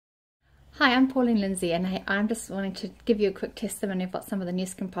Hi, I'm Pauline Lindsay, and I'm just wanting to give you a quick testimony of what some of the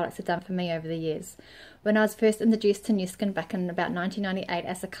NuSkin products have done for me over the years. When I was first introduced to NuSkin back in about 1998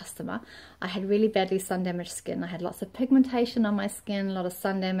 as a customer, I had really badly sun-damaged skin. I had lots of pigmentation on my skin, a lot of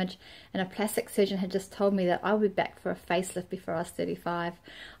sun damage, and a plastic surgeon had just told me that I would be back for a facelift before I was 35.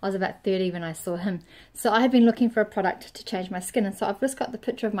 I was about 30 when I saw him. So I had been looking for a product to change my skin, and so I've just got the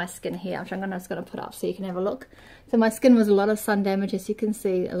picture of my skin here, which I'm just going to put up so you can have a look. So my skin was a lot of sun damage, as you can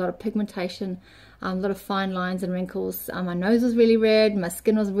see, a lot of pigmentation, a lot of fine lines and wrinkles. My nose was really red, my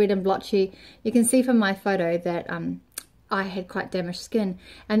skin was red and blotchy. You can see from my photo that I had quite damaged skin.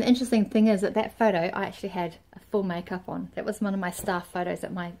 And the interesting thing is that that photo, I actually had a full makeup on. That was one of my staff photos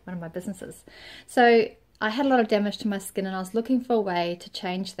at one of my businesses. So I had a lot of damage to my skin, and I was looking for a way to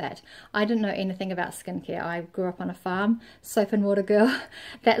change that. I didn't know anything about skincare. I grew up on a farm, soap and water girl.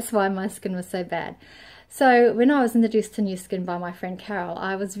 That's why my skin was so bad. So when I was introduced to NuSkin by my friend Carol,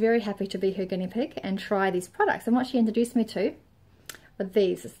 I was very happy to be her guinea pig and try these products. And what she introduced me to were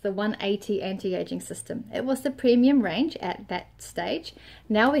these. It's the 180 anti-aging system. It was the premium range at that stage.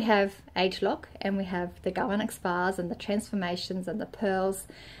 Now we have Age Lock, and we have the Galvanic Spas and the Transformations and the Pearls,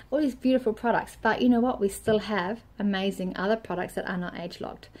 all these beautiful products. But you know what? We still have amazing other products that are not age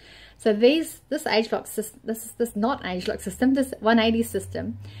locked. So this age lock system, this not age lock system, this 180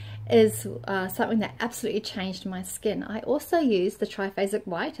 system is something that absolutely changed my skin. I also use the triphasic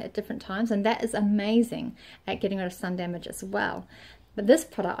white at different times, and that is amazing at getting rid of sun damage as well. But this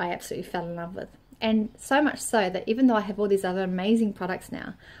product I absolutely fell in love with, and so much so that even though I have all these other amazing products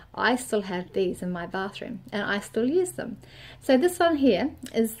now, I still have these in my bathroom and I still use them. So this one here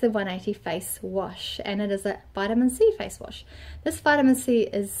is the 180 face wash, and it is a vitamin C face wash. This vitamin C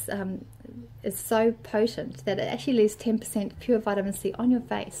is so potent that it actually leaves 10% pure vitamin C on your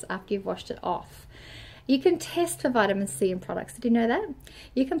face after you've washed it off. You can test for vitamin C in products. Did you know that?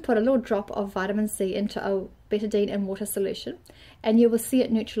 You can put a little drop of vitamin C into a betadine and water solution, and you will see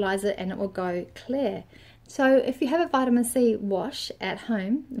it neutralize it and it will go clear. So if you have a vitamin C wash at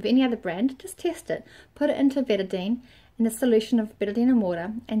home of any other brand, just test it. Put it into betadine in a solution of betadine and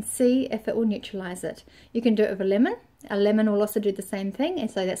water and see if it will neutralize it. You can do it with a lemon. A lemon will also do the same thing, and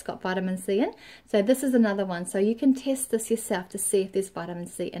so that's got vitamin C in. So this is another one. So you can test this yourself to see if there's vitamin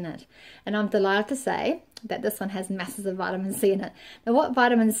C in it. And I'm delighted to say that this one has masses of vitamin C in it. Now what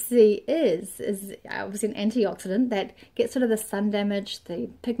vitamin C is obviously an antioxidant that gets rid of the sun damage,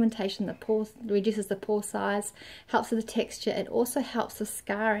 the pigmentation, the pores, reduces the pore size, helps with the texture. It also helps with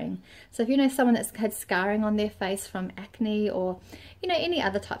scarring. So if you know someone that's had scarring on their face from acne, or you know any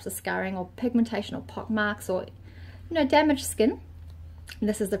other types of scarring or pigmentation or pock marks, or damaged skin,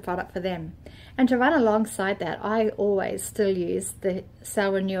 this is the product for them. And to run alongside that, I always still use the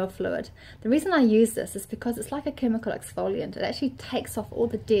cell renewal fluid. The reason I use this is because it's like a chemical exfoliant. It actually takes off all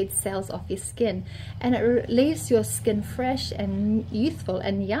the dead cells off your skin, and it leaves your skin fresh and youthful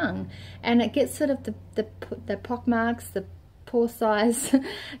and young, and it gets rid of the pock marks, the pore size,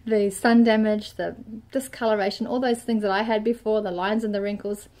 the sun damage, the discoloration, all those things that I had before, the lines and the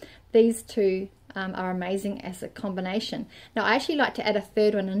wrinkles. These two are amazing as a combination. Now I actually like to add a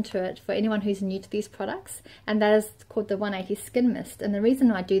third one into it for anyone who's new to these products, and that is called the 180 Skin Mist. And the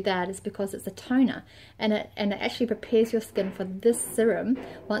reason I do that is because it's a toner, and it actually prepares your skin for this serum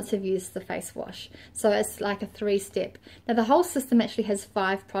once you've used the face wash. So it's like a 3-step. Now the whole system actually has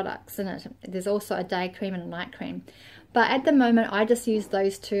 5 products in it. There's also a day cream and a night cream. But at the moment, I just use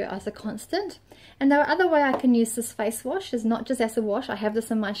those 2 as a constant. And the other way I can use this face wash is not just as a wash. I have this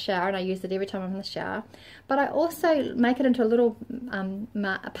in my shower, and I use it every time I'm in the shower. But I also make it into a little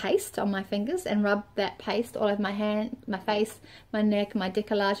a paste on my fingers, and rub that paste all over my hand, my face, my neck, my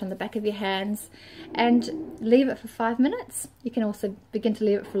décollage on the back of your hands, and leave it for 5 minutes. You can also begin to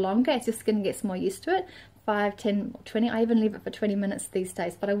leave it for longer as your skin gets more used to it. 5, 10, 20. I even leave it for 20 minutes these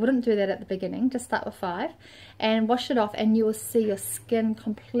days, but I wouldn't do that at the beginning. Just start with 5 and wash it off, and you will see your skin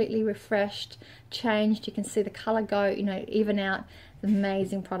completely refreshed, changed. You can see the color go, even out.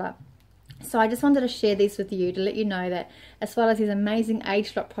 Amazing product. So I just wanted to share these with you to let you know that as well as these amazing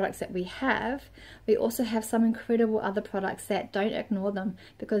age lock products that we also have some incredible other products that don't ignore them,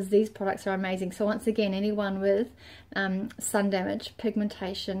 because these products are amazing. So once again, anyone with sun damage,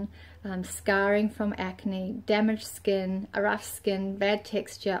 pigmentation, scarring from acne, damaged skin, rough skin, bad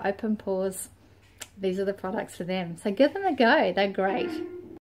texture, open pores, these are the products for them. So give them a go. They're great.